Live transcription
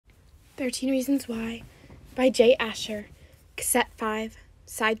13 Reasons Why by J. Asher, Cassette 5,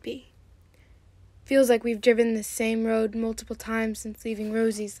 Side B. Feels like we've driven this same road multiple times since leaving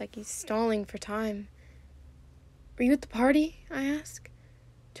Rosie's, like he's stalling for time. Were you at the party? I ask.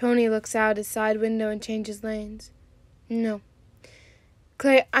 Tony looks out his side window and changes lanes. No.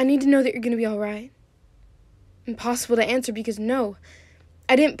 Clay, I need to know that you're going to be all right. Impossible to answer because no.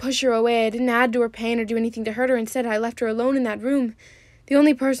 I didn't push her away. I didn't add to her pain or do anything to hurt her. Instead, I left her alone in that room. The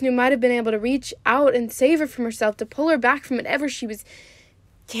only person who might have been able to reach out and save her from herself, to pull her back from whatever she was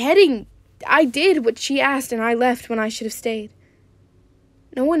heading. I did what she asked, and I left when I should have stayed.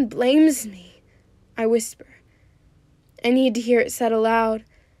 No one blames me, I whisper. I need to hear it said aloud.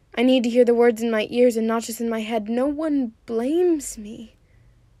 I need to hear the words in my ears and not just in my head. No one blames me.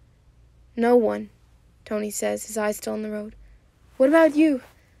 No one, Tony says, his eyes still on the road. What about you?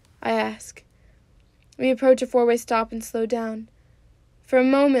 I ask. We approach a four-way stop and slow down. For a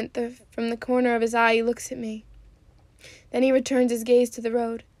moment, from the corner of his eye, he looks at me. Then he returns his gaze to the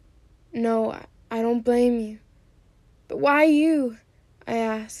road. No, I don't blame you. But why you? I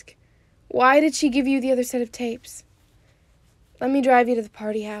ask. Why did she give you the other set of tapes? Let me drive you to the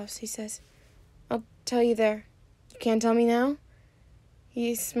party house, he says. I'll tell you there. You can't tell me now?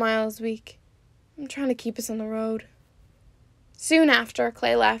 He smiles weak. I'm trying to keep us on the road. Soon after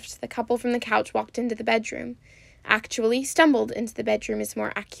Clay left, the couple from the couch walked into the bedroom. Actually, stumbled into the bedroom is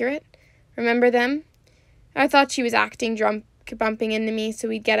more accurate. Remember them? I thought she was acting drunk, bumping into me so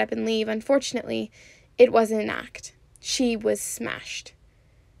we'd get up and leave. Unfortunately, it wasn't an act. She was smashed.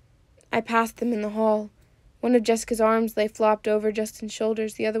 I passed them in the hall. One of Jessica's arms lay flopped over Justin's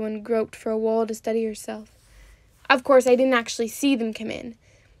shoulders. The other one groped for a wall to steady herself. Of course, I didn't actually see them come in.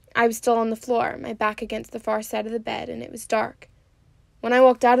 I was still on the floor, my back against the far side of the bed, and it was dark. When I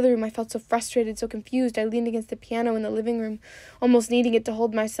walked out of the room, I felt so frustrated, so confused. I leaned against the piano in the living room, almost needing it to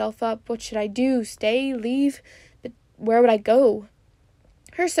hold myself up. What should I do? Stay? Leave? But where would I go?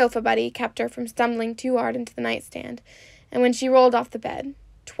 Her sofa buddy kept her from stumbling too hard into the nightstand, and when she rolled off the bed,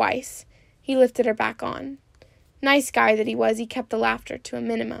 twice, he lifted her back on. Nice guy that he was, he kept the laughter to a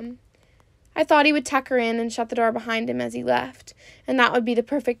minimum. I thought he would tuck her in and shut the door behind him as he left, and that would be the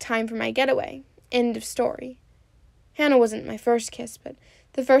perfect time for my getaway. End of story. Hannah wasn't my first kiss, but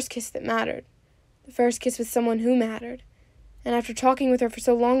the first kiss that mattered. The first kiss with someone who mattered. And after talking with her for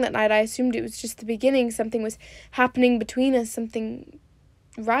so long that night, I assumed it was just the beginning. Something was happening between us, something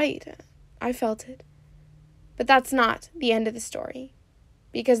right. I felt it. But that's not the end of the story.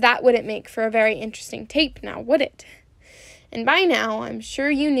 Because that wouldn't make for a very interesting tape now, would it? And by now, I'm sure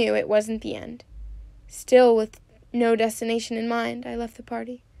you knew it wasn't the end. Still, with no destination in mind, I left the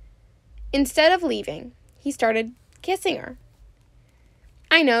party. Instead of leaving, he started kissing her.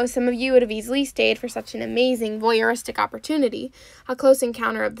 I know some of you would have easily stayed for such an amazing voyeuristic opportunity, a close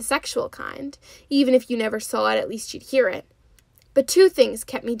encounter of the sexual kind. Even if you never saw it, at least you'd hear it. But two things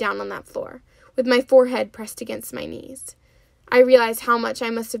kept me down on that floor, with my forehead pressed against my knees. I realized how much I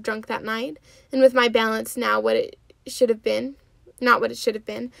must have drunk that night, and with my balance now what it should have been, not what it should have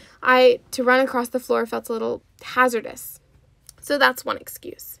been, to run across the floor felt a little hazardous. So that's one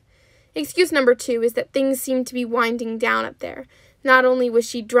excuse. Excuse number 2 is that things seemed to be winding down up there. Not only was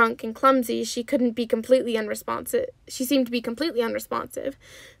she drunk and clumsy, she seemed to be completely unresponsive.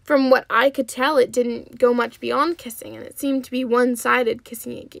 From what I could tell, it didn't go much beyond kissing, and it seemed to be one-sided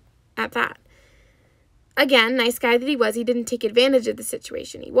kissing at that. Again, nice guy that he was, he didn't take advantage of the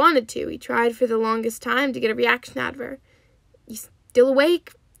situation. He wanted to. He tried for the longest time to get a reaction out of her. You still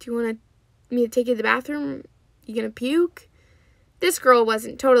awake? Do you want me to take you to the bathroom? You gonna puke? This girl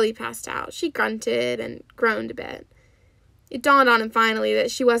wasn't totally passed out. She grunted and groaned a bit. It dawned on him finally that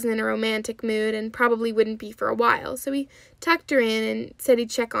she wasn't in a romantic mood and probably wouldn't be for a while, so he tucked her in and said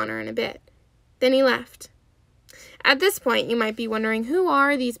he'd check on her in a bit. Then he left. At this point, you might be wondering, who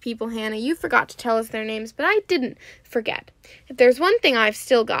are these people, Hannah? You forgot to tell us their names, but I didn't forget. If there's one thing I've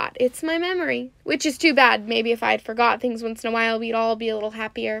still got, it's my memory, which is too bad. Maybe if I'd forgot things once in a while, we'd all be a little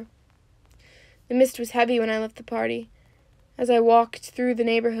happier. The mist was heavy when I left the party. As I walked through the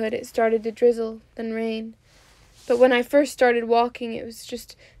neighborhood, it started to drizzle, then rain. But when I first started walking, it was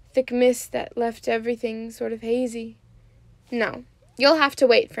just thick mist that left everything sort of hazy. No, you'll have to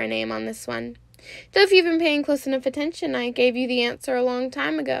wait for a name on this one. Though if you've been paying close enough attention, I gave you the answer a long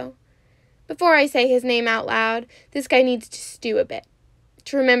time ago. Before I say his name out loud, this guy needs to stew a bit,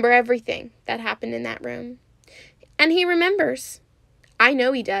 to remember everything that happened in that room. And he remembers. I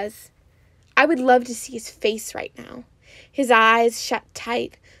know he does. I would love to see his face right now. His eyes shut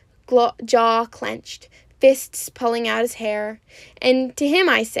tight, jaw clenched, fists pulling out his hair. And to him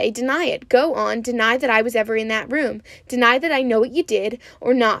I say, deny it. Go on, deny that I was ever in that room. Deny that I know what you did,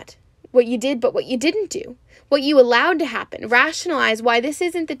 or not. what you did, but what you didn't do. What you allowed to happen. Rationalize why this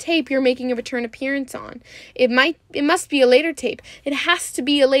isn't the tape you're making a return appearance on. It must be a later tape. It has to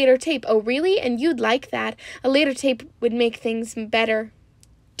be a later tape. Oh, really? And you'd like that. A later tape would make things better.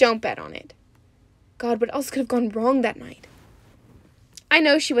 Don't bet on it. God, what else could have gone wrong that night? I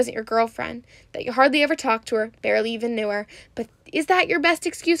know she wasn't your girlfriend, that you hardly ever talked to her, barely even knew her, but is that your best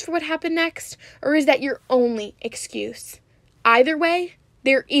excuse for what happened next? Or is that your only excuse? Either way,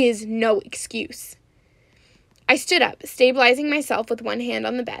 there is no excuse. I stood up, stabilizing myself with one hand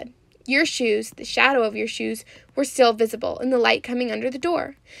on the bed. Your shoes, the shadow of your shoes, were still visible in the light coming under the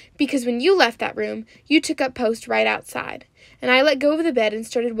door, because when you left that room, you took up post right outside, and I let go of the bed and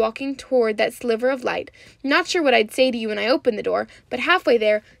started walking toward that sliver of light, not sure what I'd say to you when I opened the door, but halfway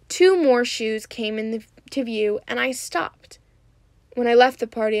there, 2 more shoes came into view, and I stopped. When I left the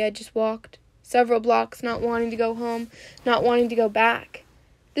party, I just walked several blocks, not wanting to go home, not wanting to go back.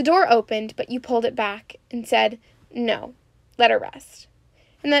 The door opened, but you pulled it back and said, "No, let her rest."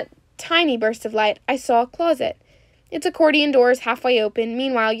 In that tiny burst of light, I saw a closet. Its accordion door is halfway open.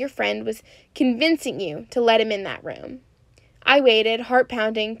 Meanwhile, your friend was convincing you to let him in that room. I waited, heart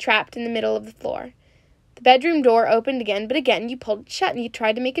pounding, trapped in the middle of the floor. The bedroom door opened again, but again you pulled it shut and you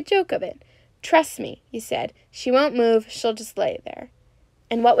tried to make a joke of it. "Trust me," you said. "She won't move. She'll just lay there."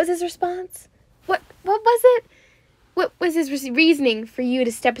 And what was his response? What was it? What was his reasoning for you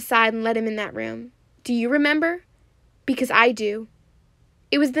to step aside and let him in that room? Do you remember? Because I do.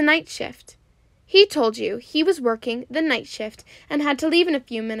 It was the night shift. He told you he was working the night shift and had to leave in a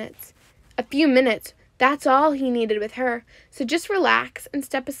few minutes. A few minutes, that's all he needed with her, so just relax and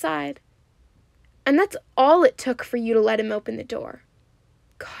step aside. And that's all it took for you to let him open the door.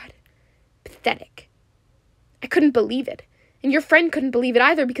 God, pathetic. I couldn't believe it. And your friend couldn't believe it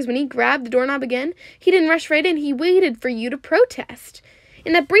either, because when he grabbed the doorknob again, he didn't rush right in. He waited for you to protest.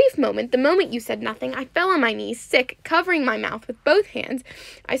 In that brief moment, the moment you said nothing, I fell on my knees, sick, covering my mouth with both hands.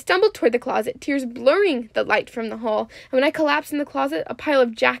 I stumbled toward the closet, tears blurring the light from the hall, and when I collapsed in the closet, a pile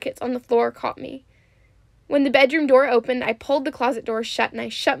of jackets on the floor caught me. When the bedroom door opened, I pulled the closet door shut, and I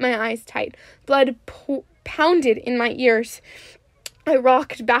shut my eyes tight. Blood pounded in my ears. I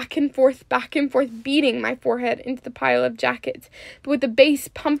rocked back and forth, beating my forehead into the pile of jackets. But with the bass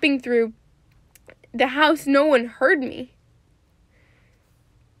pumping through the house, no one heard me.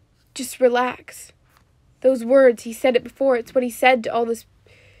 Just relax. Those words, he said it before. It's what he said to all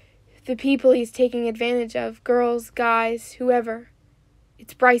the people he's taking advantage of. Girls, guys, whoever.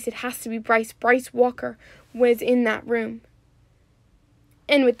 It's Bryce. It has to be Bryce. Bryce Walker was in that room.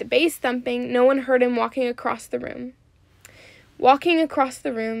 And with the bass thumping, no one heard him walking across the room. Walking across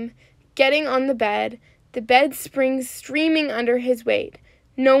the room, getting on the bed springs streaming under his weight.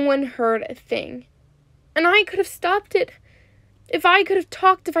 No one heard a thing. And I could have stopped it. If I could have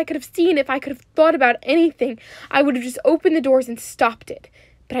talked, if I could have seen, if I could have thought about anything, I would have just opened the doors and stopped it.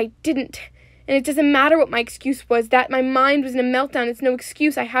 But I didn't. And it doesn't matter what my excuse was. That my mind was in a meltdown. It's no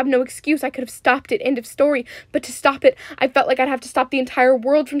excuse. I have no excuse. I could have stopped it. End of story. But to stop it, I felt like I'd have to stop the entire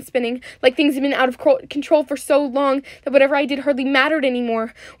world from spinning. Like things had been out of control for so long that whatever I did hardly mattered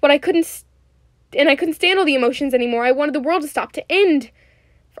anymore. I couldn't stand all the emotions anymore. I wanted the world to stop, to end.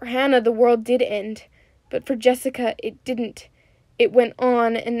 For Hannah, the world did end. But for Jessica, it didn't. It went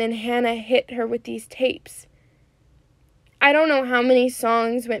on, and then Hannah hit her with these tapes. I don't know how many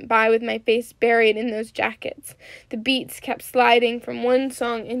songs went by with my face buried in those jackets. The beats kept sliding from one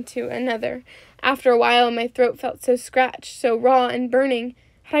song into another. After a while, my throat felt so scratched, so raw and burning.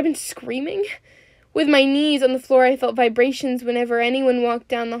 Had I been screaming? With my knees on the floor, I felt vibrations whenever anyone walked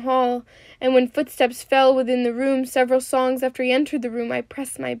down the hall, and when footsteps fell within the room several songs after he entered the room, I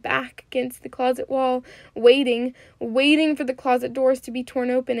pressed my back against the closet wall, waiting for the closet doors to be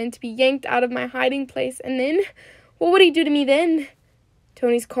torn open and to be yanked out of my hiding place. And then, what would he do to me then?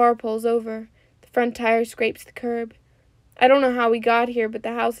 Tony's car pulls over. The front tire scrapes the curb. I don't know how we got here, but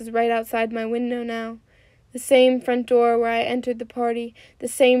the house is right outside my window now. The same front door where I entered the party, the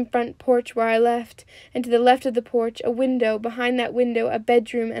same front porch where I left, and to the left of the porch, a window, behind that window, a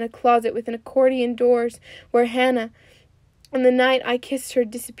bedroom and a closet with an accordion doors, where Hannah, on the night I kissed her,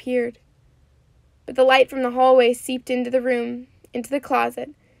 disappeared. But the light from the hallway seeped into the room, into the closet,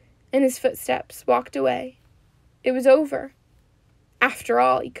 and his footsteps walked away. It was over. After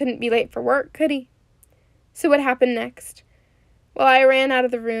all, he couldn't be late for work, could he? So what happened next? Well, I ran out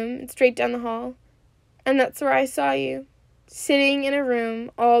of the room and straight down the hall. And that's where I saw you, sitting in a room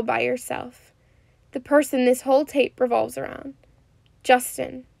all by yourself. The person this whole tape revolves around.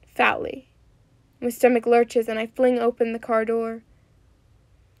 Justin Fowley. My stomach lurches and I fling open the car door.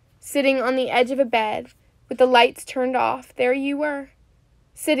 Sitting on the edge of a bed, with the lights turned off, there you were.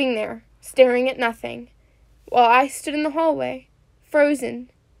 sitting there, staring at nothing, while I stood in the hallway, frozen,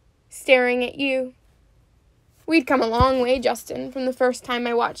 staring at you. We'd come a long way, Justin, from the first time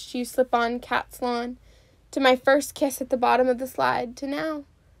I watched you slip on Kat's lawn, to my first kiss at the bottom of the slide, to now.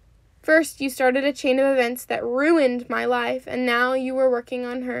 First, you started a chain of events that ruined my life, and now you were working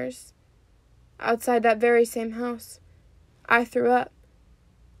on hers. Outside that very same house, I threw up.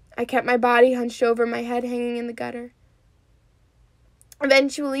 I kept my body hunched over, my head hanging in the gutter.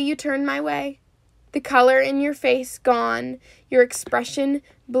 Eventually, you turned my way. The color in your face gone, your expression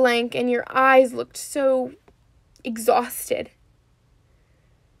blank, and your eyes looked so exhausted.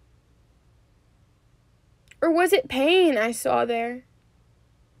 Or was it pain I saw there?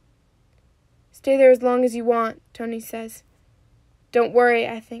 Stay there as long as you want, Tony says. Don't worry,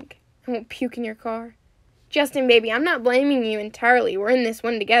 I think. I won't puke in your car. Justin, baby, I'm not blaming you entirely. We're in this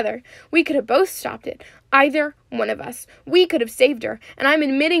one together. We could have both stopped it. Either one of us. We could have saved her. And I'm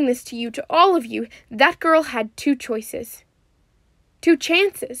admitting this to you, to all of you. That girl had 2 choices. 2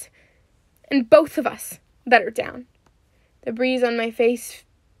 chances. And both of us let her down. The breeze on my face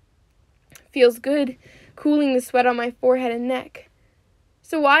feels good, cooling the sweat on my forehead and neck.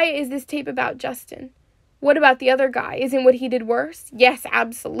 So why is this tape about Justin? What about the other guy? Isn't what he did worse? Yes,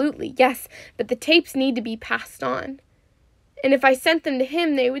 absolutely, yes. But the tapes need to be passed on. And if I sent them to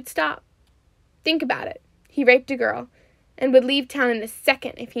him, they would stop. Think about it. He raped a girl and would leave town in a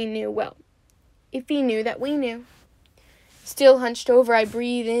second if he knew that we knew. Still hunched over, I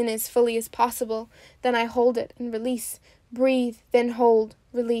breathe in as fully as possible. Then I hold it and release. Breathe, then hold,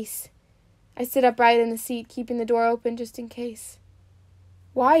 release. I sit upright in the seat, keeping the door open just in case.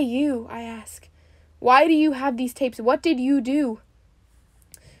 Why you? I ask. Why do you have these tapes? What did you do?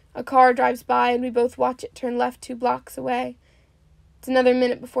 A car drives by and we both watch it turn left 2 blocks away. It's another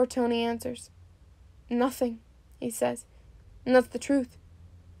minute before Tony answers. Nothing, he says. And that's the truth.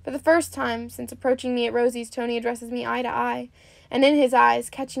 For the first time since approaching me at Rosie's, Tony addresses me eye to eye, and in his eyes,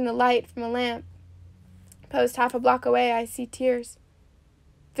 catching the light from a lamp post half a block away, I see tears.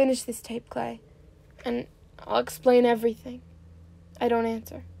 Finish this tape, Clay, and I'll explain everything. I don't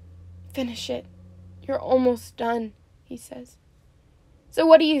answer. Finish it. You're almost done, he says. So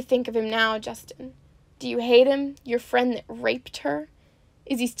what do you think of him now, Justin? Do you hate him, your friend that raped her?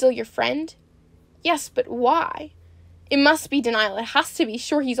 Is he still your friend? Yes, but why? It must be denial. It has to be.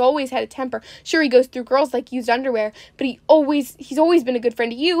 Sure, he's always had a temper. Sure, he goes through girls like used underwear. But he's always been a good friend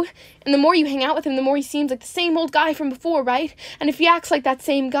to you. And the more you hang out with him, the more he seems like the same old guy from before, right? And if he acts like that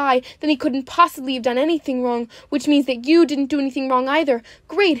same guy, then he couldn't possibly have done anything wrong, which means that you didn't do anything wrong either.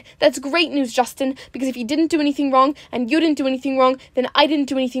 Great. That's great news, Justin. Because if he didn't do anything wrong, and you didn't do anything wrong, then I didn't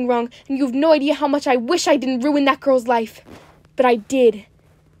do anything wrong. And you have no idea how much I wish I didn't ruin that girl's life. But I did.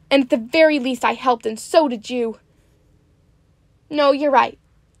 And at the very least, I helped, and so did you. No, you're right.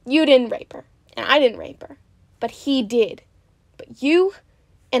 You didn't rape her, and I didn't rape her. But he did. But you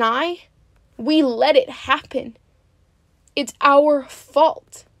and I, we let it happen. It's our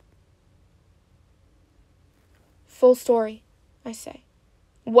fault. Full story, I say.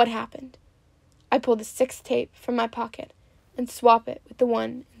 What happened? I pull the 6th tape from my pocket and swap it with the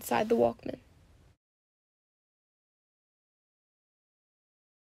one inside the Walkman.